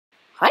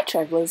Hi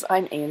travellers,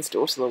 I'm Ian's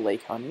daughter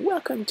Lalika and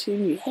welcome to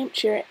New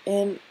Hampshire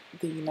in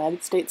the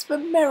United States of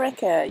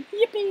America.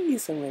 Yippee!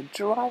 So we're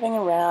driving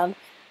around,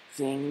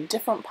 seeing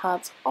different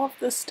parts of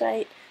the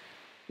state.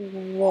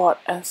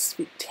 What a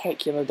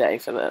spectacular day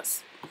for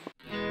this.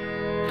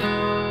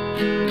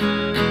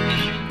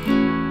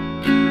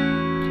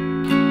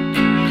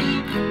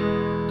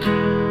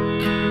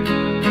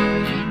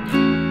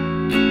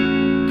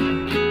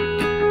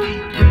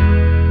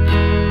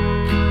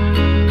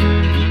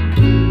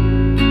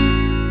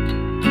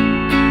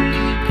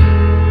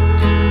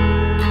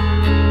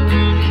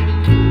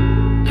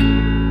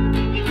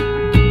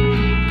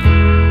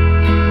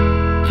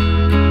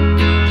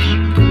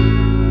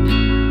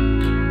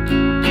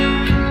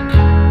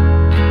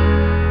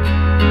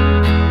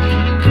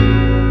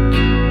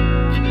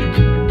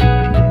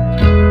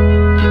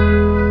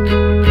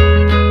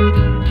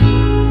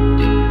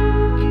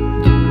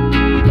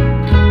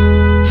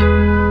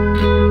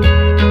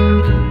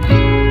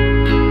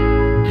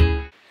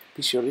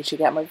 Be sure to check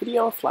out my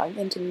video of flying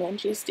into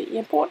Manchester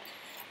Airport,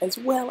 as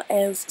well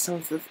as some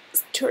of the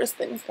tourist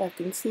things that I've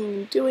been seeing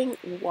and doing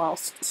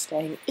whilst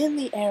staying in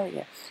the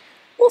area.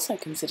 Also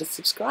consider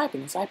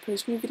subscribing as I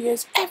post new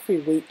videos every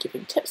week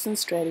giving tips and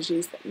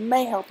strategies that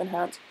may help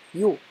enhance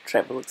your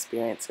travel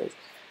experiences.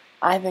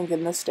 I think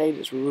in this stage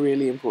it's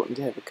really important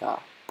to have a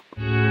car.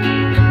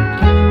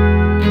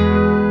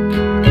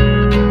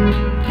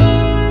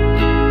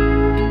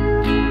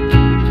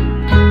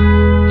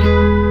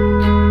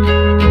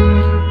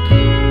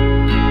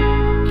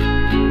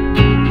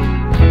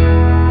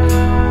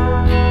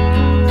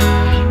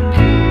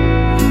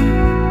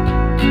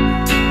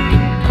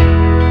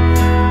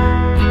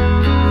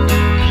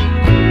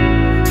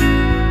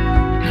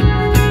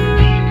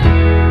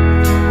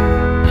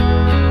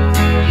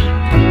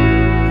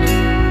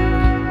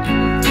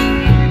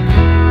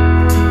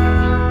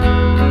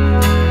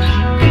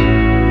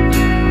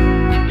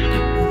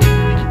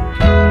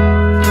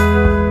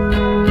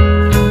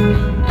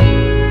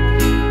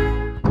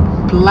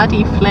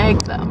 Bloody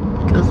flags up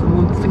because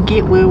we'll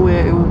forget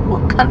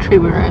what country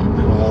we're in.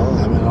 Well,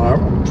 I mean,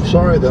 I'm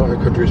sorry that our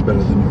country is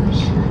better than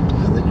yours,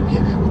 and then you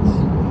came in with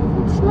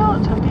that. It's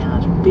not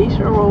about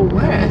better or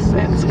worse.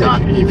 It's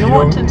got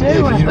naught to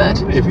do with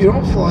it. If you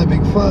don't fly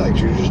big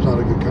flags, you're just not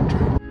a good country.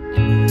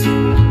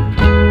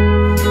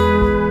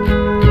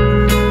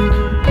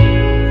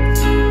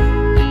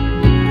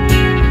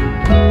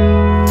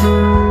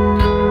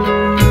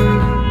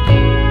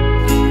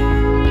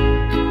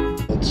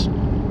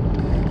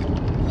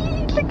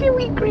 Look at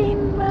me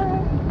green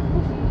man.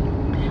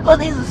 Oh,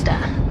 there's a star.